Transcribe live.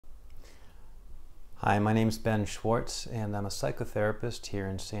Hi, my name is Ben Schwartz, and I'm a psychotherapist here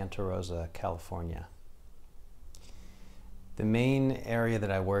in Santa Rosa, California. The main area that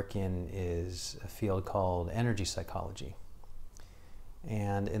I work in is a field called energy psychology.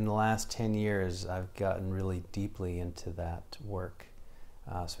 And in the last 10 years, I've gotten really deeply into that work,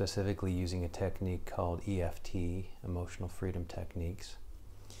 specifically using a technique called EFT, Emotional Freedom Techniques,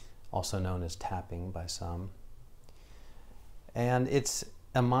 also known as tapping by some. And it's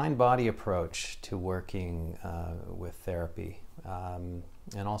a mind-body approach to working with therapy, and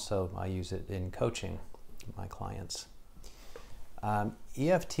also I use it in coaching my clients.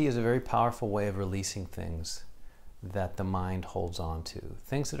 EFT is a very powerful way of releasing things that the mind holds on to,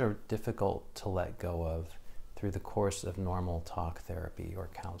 things that are difficult to let go of through the course of normal talk therapy or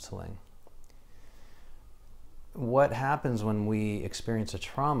counseling. What happens when we experience a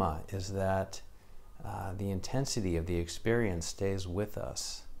trauma is that the intensity of the experience stays with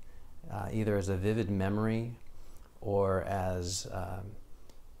us, either as a vivid memory or as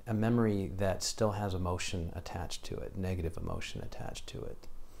a memory that still has emotion attached to it, negative emotion attached to it.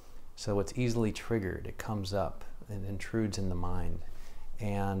 So it's easily triggered, it comes up and intrudes in the mind,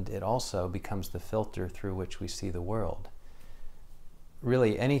 and it also becomes the filter through which we see the world.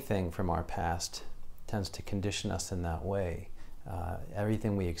 Really, anything from our past tends to condition us in that way.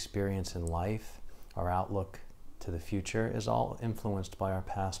 Everything we experience in life, our outlook to the future, is all influenced by our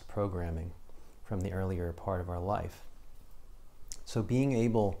past programming from the earlier part of our life. So being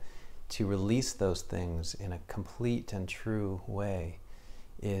able to release those things in a complete and true way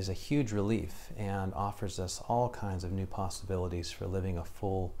is a huge relief and offers us all kinds of new possibilities for living a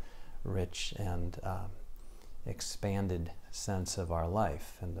full, rich, and expanded sense of our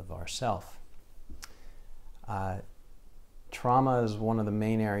life and of ourself. Trauma is one of the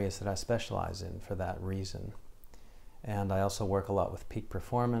main areas that I specialize in for that reason. And I also work a lot with peak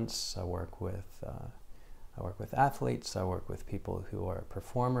performance. I work with athletes. I work with people who are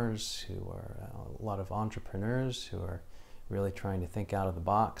performers, who are a lot of entrepreneurs who are really trying to think out of the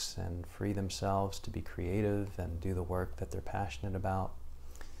box and free themselves to be creative and do the work that they're passionate about.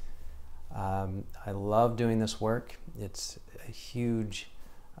 I love doing this work. It's a huge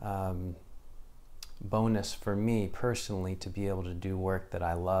bonus for me personally to be able to do work that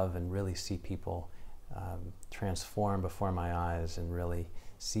I love and really see people transform before my eyes and really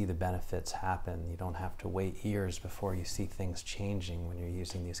see the benefits happen. You don't have to wait years before you see things changing when you're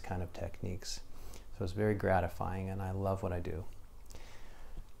using these kind of techniques. So it's very gratifying, and I love what I do.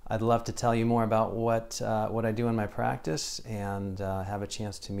 I'd love to tell you more about what I do in my practice and have a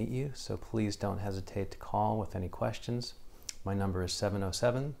chance to meet you, so please don't hesitate to call with any questions. My number is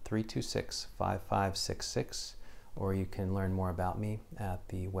 707-326-5566, or you can learn more about me at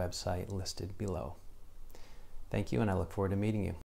the website listed below. Thank you, and I look forward to meeting you.